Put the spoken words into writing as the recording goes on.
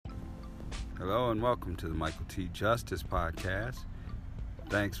Hello and welcome to the Michael T. Justice Podcast.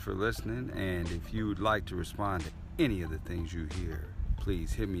 Thanks for listening, and if you would like to respond to any of the things you hear,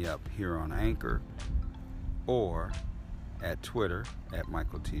 please hit me up here on Anchor or at Twitter at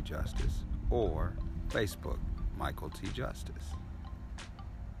Michael T. Justice or Facebook Michael T. Justice.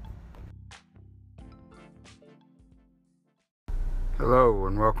 Hello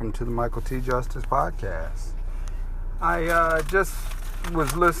and welcome to the Michael T. Justice Podcast. I just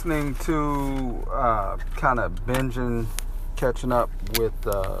was listening to kind of binging, catching up with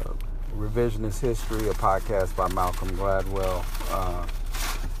Revisionist History, a podcast by Malcolm Gladwell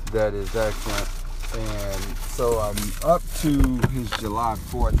that is excellent. And so I'm up to his July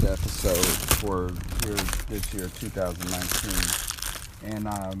 4th episode for this year, 2019. And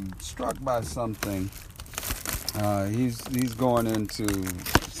I'm struck by something. He's going into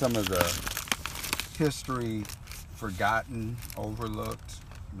some of the history forgotten, overlooked,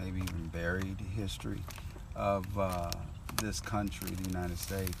 maybe even buried history of this country, the United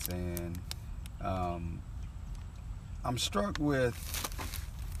States. And I'm struck with,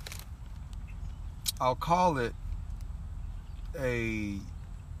 I'll call it I'm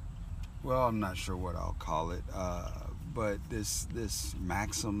not sure what I'll call it, but this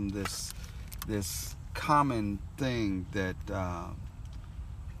maxim, this common thing that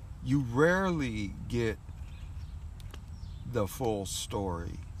you rarely get the full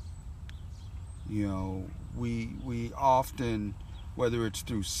story. You know, we often, whether it's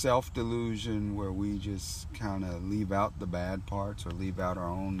through self-delusion, where we just kind of leave out the bad parts or leave out our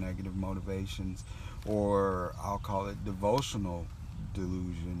own negative motivations, or I'll call it devotional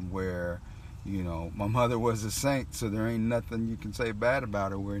delusion, where, you know, my mother was a saint, so there ain't nothing you can say bad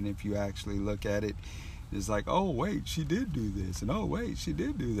about her, and if you actually look at it, it's like, oh wait, she did do this, and oh wait, she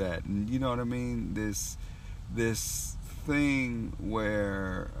did do that, and you know what I mean, this thing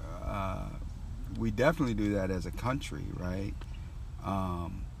where we definitely do that as a country, right?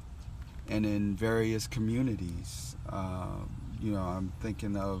 And in various communities, you know, I'm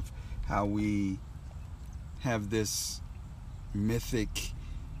thinking of how we have this mythic,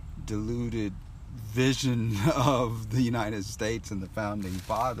 deluded vision of the United States and the founding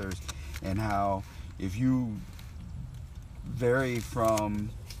fathers, and how if you vary from,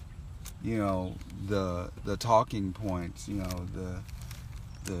 you know, the talking points, you know,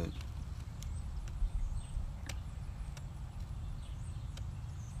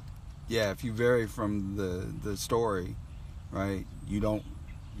 if you vary from the story, right, you don't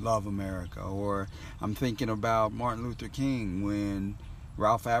love America. Or I'm thinking about Martin Luther King, when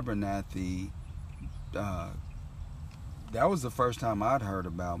Ralph Abernathy, that was the first time I'd heard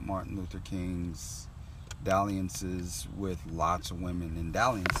about Martin Luther King's dalliances with lots of women, and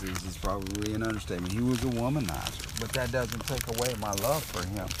dalliances is probably an understatement. He was a womanizer, but that doesn't take away my love for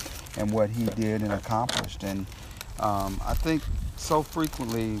him and what he did and accomplished. And I think so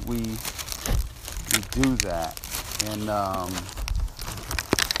frequently we do that, and I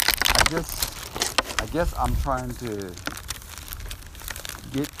guess I'm trying to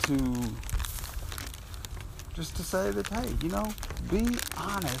get to just to say that, hey, you know, be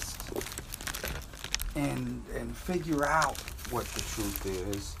honest and figure out what the truth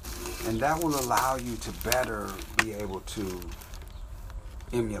is, and that will allow you to better be able to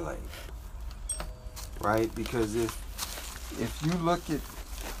emulate, right? Because if you look at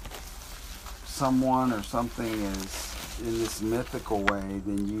someone or something as in this mythical way,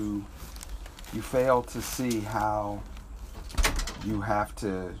 then you fail to see how you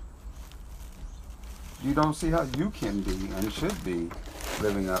don't see how you can be and should be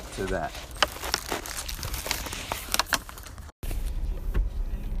living up to that.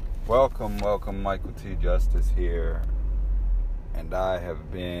 Welcome, Michael T. Justice here, and I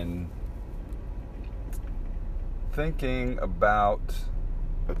have been thinking about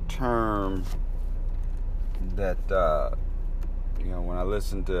a term that, you know, when I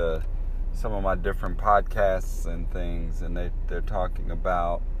listen to some of my different podcasts and things, and they're talking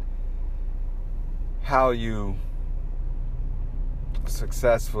about how you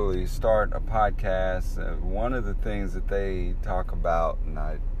successfully start a podcast. One of the things that they talk about, and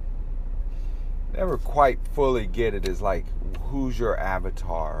I never quite fully get it, is like, who's your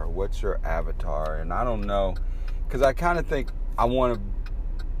avatar? What's your avatar? And I don't know, because I kind of think I want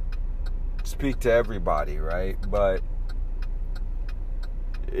to speak to everybody, right? But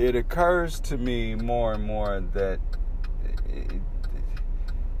it occurs to me more and more that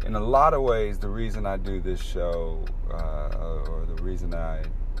in a lot of ways, the reason I do this show, or the reason I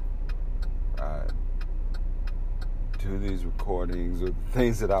do these recordings, or the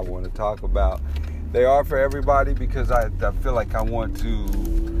things that I want to talk about, they are for everybody, because I feel like I want to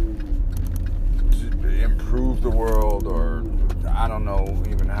prove the world, or I don't know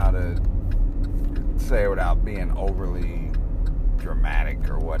even how to say it without being overly dramatic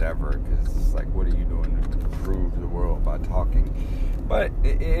or whatever, because it's like, what are you doing to prove the world by talking? But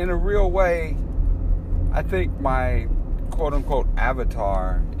in a real way, I think my quote-unquote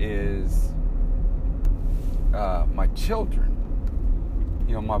avatar is my children,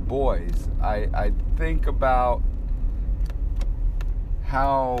 my boys. I think about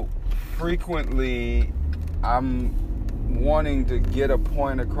how frequently I'm wanting to get a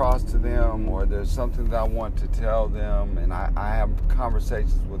point across to them, or there's something that I want to tell them, and I have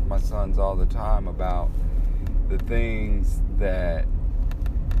conversations with my sons all the time about the things that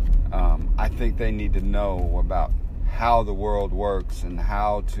I think they need to know about how the world works and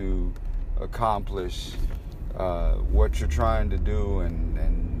how to accomplish what you're trying to do,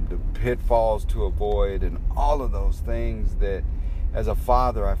 and the pitfalls to avoid, and all of those things that as a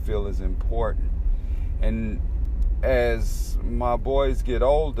father I feel is important. And as my boys get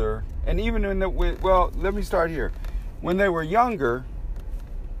older, and even let me start here. When they were younger,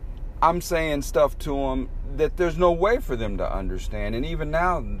 I'm saying stuff to them that there's no way for them to understand, and even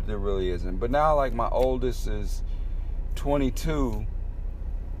now there really isn't. But now, like, my oldest is 22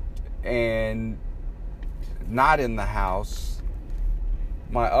 and not in the house.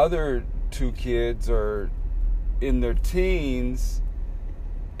 My other two kids are in their teens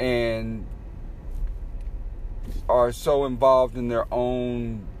and are so involved in their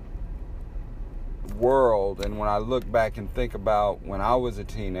own world. And when I look back and think about when I was a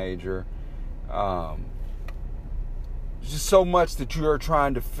teenager, just so much that you are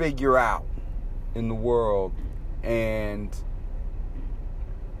trying to figure out in the world. And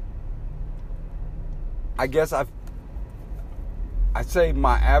I guess I say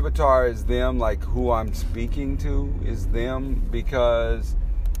my avatar is them, like who I'm speaking to is them, because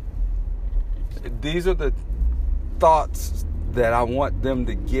these are the thoughts that I want them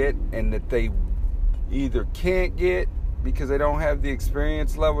to get, and that they either can't get because they don't have the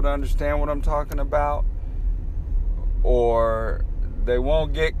experience level to understand what I'm talking about, or they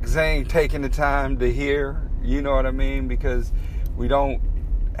won't get because they ain't taking the time to hear, you know what I mean? Because we don't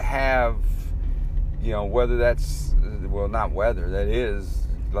have, whether that's, not whether, that is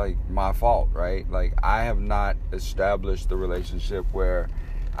like my fault, right? Like, I have not established the relationship where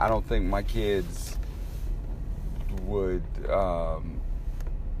I don't think my kids would, I'm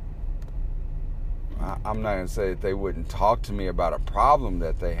not going to say that they wouldn't talk to me about a problem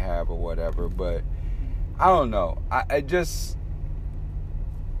that they have or whatever, but I don't know. I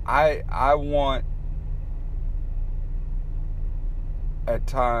want at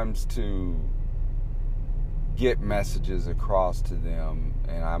times to get messages across to them,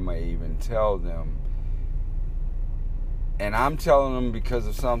 and I may even tell them, and I'm telling them because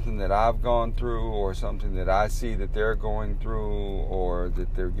of something that I've gone through, or something that I see that they're going through, or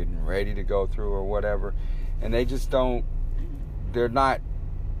that they're getting ready to go through, or whatever, and they just don't, they're not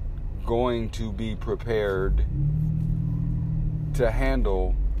going to be prepared to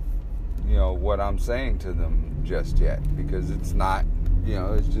handle, what I'm saying to them just yet, because it's not,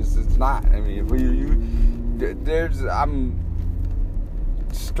 it's not. I mean, I'm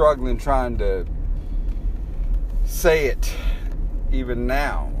struggling trying to say it even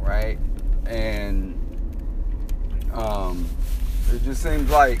now, right? And it just seems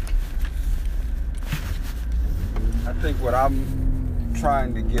like, I think what I'm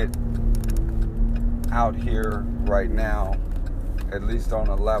trying to get out here right now, at least on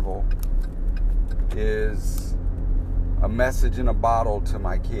a level, is a message in a bottle to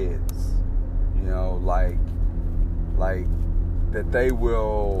my kids. Like that they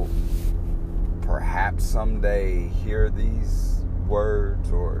will perhaps someday hear these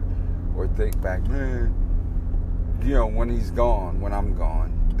words, or think back, man, when he's gone, when I'm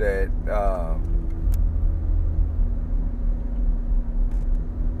gone, that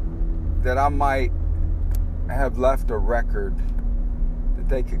that I might have left a record that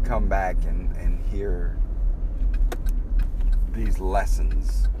they could come back and hear these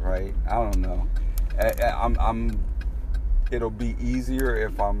lessons, right? I don't know. It'll be easier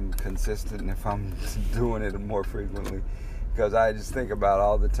if I'm consistent and if I'm doing it more frequently, because I just think about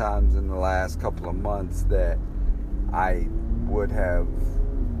all the times in the last couple of months that I would have,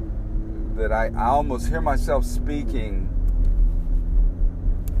 that I almost hear myself speaking.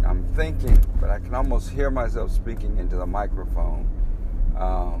 I'm thinking, but I can almost hear myself speaking into the microphone.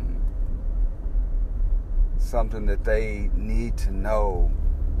 Something that they need to know,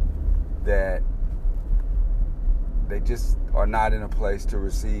 that they just are not in a place to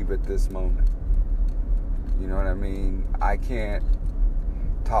receive at this moment. You know what I mean? I can't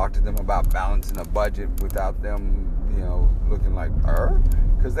talk to them about balancing a budget without them, looking like,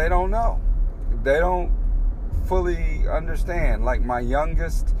 because they don't know. They don't fully understand. Like my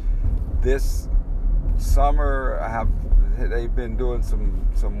youngest, this summer, they've been doing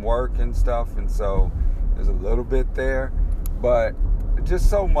some work and stuff, and so there's a little bit there, but just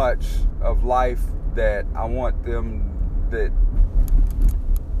so much of life that I want them that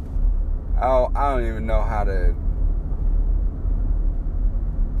I don't even know how to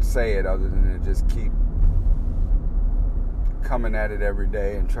say it other than to just keep coming at it every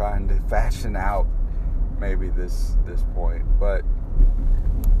day and trying to fashion out maybe this point. But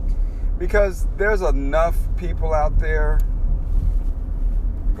because there's enough people out there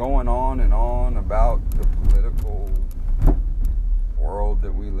going on and on about the political world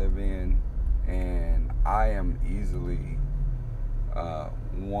that we live in, and I am easily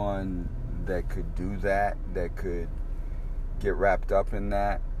one that could do that could get wrapped up in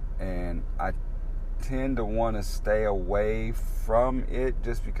that, and I tend to want to stay away from it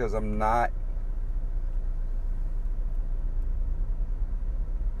just because I'm not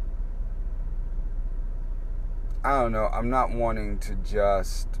I'm not wanting to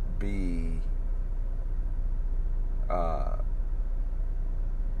just be a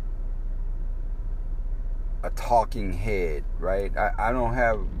talking head, right? I don't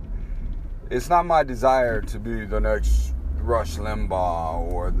have, it's not my desire to be the next Rush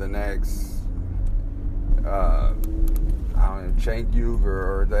Limbaugh or the next Cenk Uygur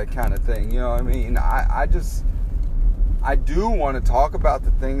or that kind of thing, you know what I mean? I do want to talk about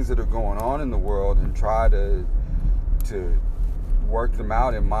the things that are going on in the world and try to work them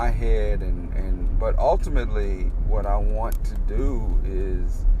out in my head, but ultimately what I want to do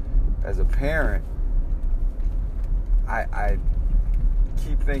is, as a parent, I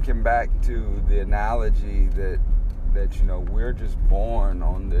keep thinking back to the analogy that we're just born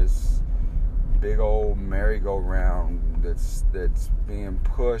on this big old merry-go-round that's being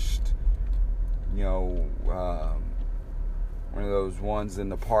pushed, one of those ones in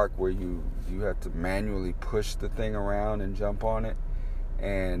the park where you have to manually push the thing around and jump on it,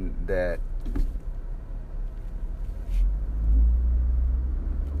 and that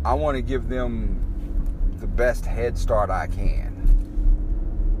I want to give them the best head start I can.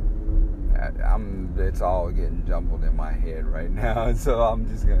 It's all getting jumbled in my head right now, and so I'm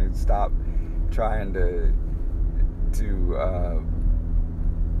just gonna stop trying to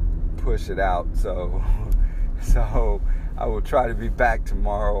push it out. So I will try to be back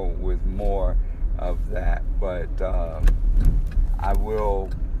tomorrow with more of that, but I will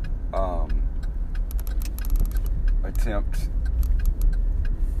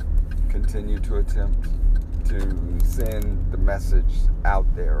continue to attempt to send the message out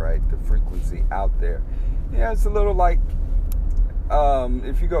there, right? The frequency out there. Yeah, it's a little like,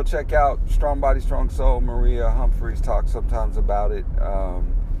 if you go check out Strong Body, Strong Soul, Maria Humphreys talks sometimes about it.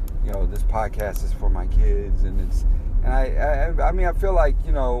 This podcast is for my kids, and I feel like,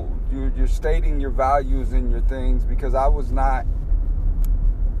 you're stating your values and your things, because I was not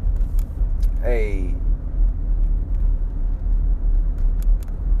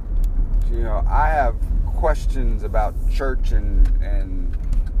I have questions about church and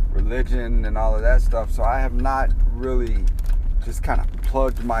religion and all of that stuff, so I have not really just kind of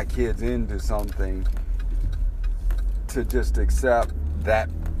plugged my kids into something to just accept that,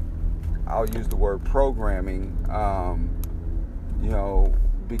 I'll use the word programming,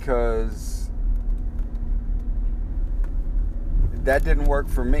 because that didn't work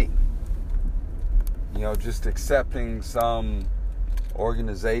for me. Just accepting some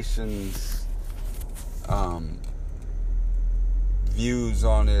organization's views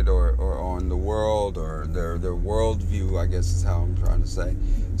on it, or on the world, or their worldview, I guess is how I'm trying to say.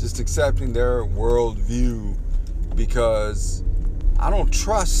 Just accepting their worldview, because I don't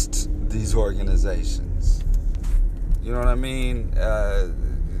trust these organizations. You know what I mean?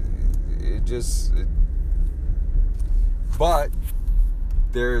 But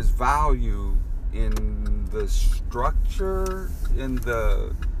there's value in the structure, in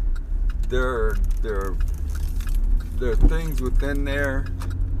there are things within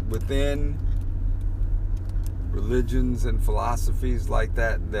religions and philosophies like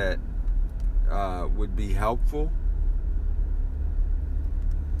that would be helpful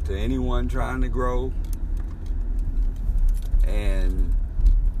to anyone trying to grow. And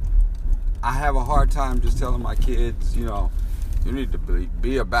I have a hard time just telling my kids, you need to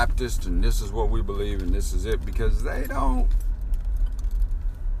be a Baptist, and this is what we believe, and this is it, because they don't.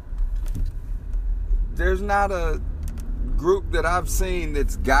 There's not a group that I've seen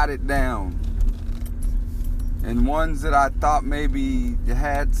that's got it down. And ones that I thought maybe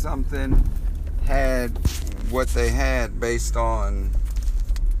had something, had what they had based on...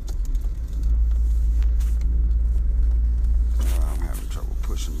 I'm having trouble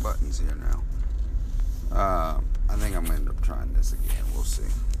pushing buttons here now. I think I'm going to end up trying this again. We'll see.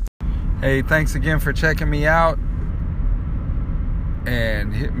 Hey, thanks again for checking me out.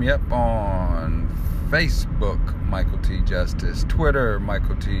 And hit me up on Facebook, Michael T. Justice, Twitter,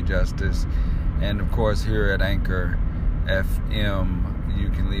 Michael T. Justice, and of course here at Anchor FM, you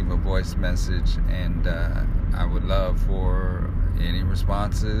can leave a voice message, and I would love for any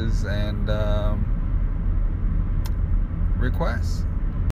responses and requests.